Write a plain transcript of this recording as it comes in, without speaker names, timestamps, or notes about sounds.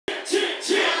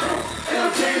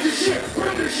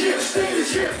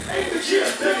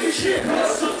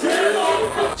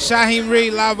Shaheem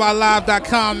Reed, liveby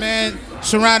live.com, man.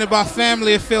 Surrounded by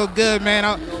family, it felt good,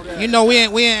 man. You know, we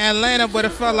in Atlanta, but it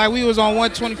felt like we was on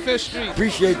 125th Street.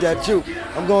 Appreciate that too.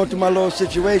 I'm going through my little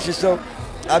situation, so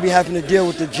I be having to deal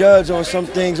with the judge on some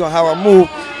things, on how I move.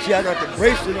 See, I got the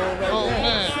bracelet on right now.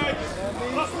 Man.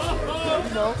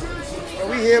 You know, so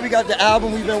we here. We got the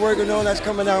album we've been working on that's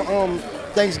coming out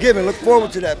Thanksgiving. Look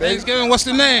forward to that, baby. Thanksgiving, what's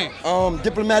the name?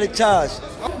 Diplomatic Ties.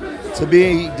 To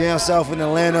be down south in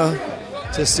Atlanta,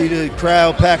 to see the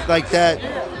crowd packed like that,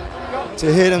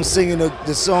 to hear them singing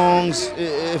the songs,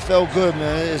 it felt good,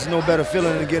 man. There's no better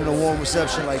feeling than getting a warm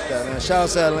reception like that, man. Shout out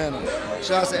to Atlanta.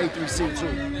 Shout out to A3C, too.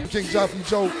 King Joffrey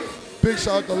Joe, big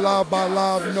shout out to Live by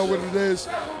Live, you know what it is.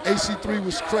 AC3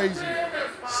 was crazy.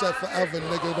 Set forever,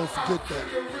 nigga, don't forget that.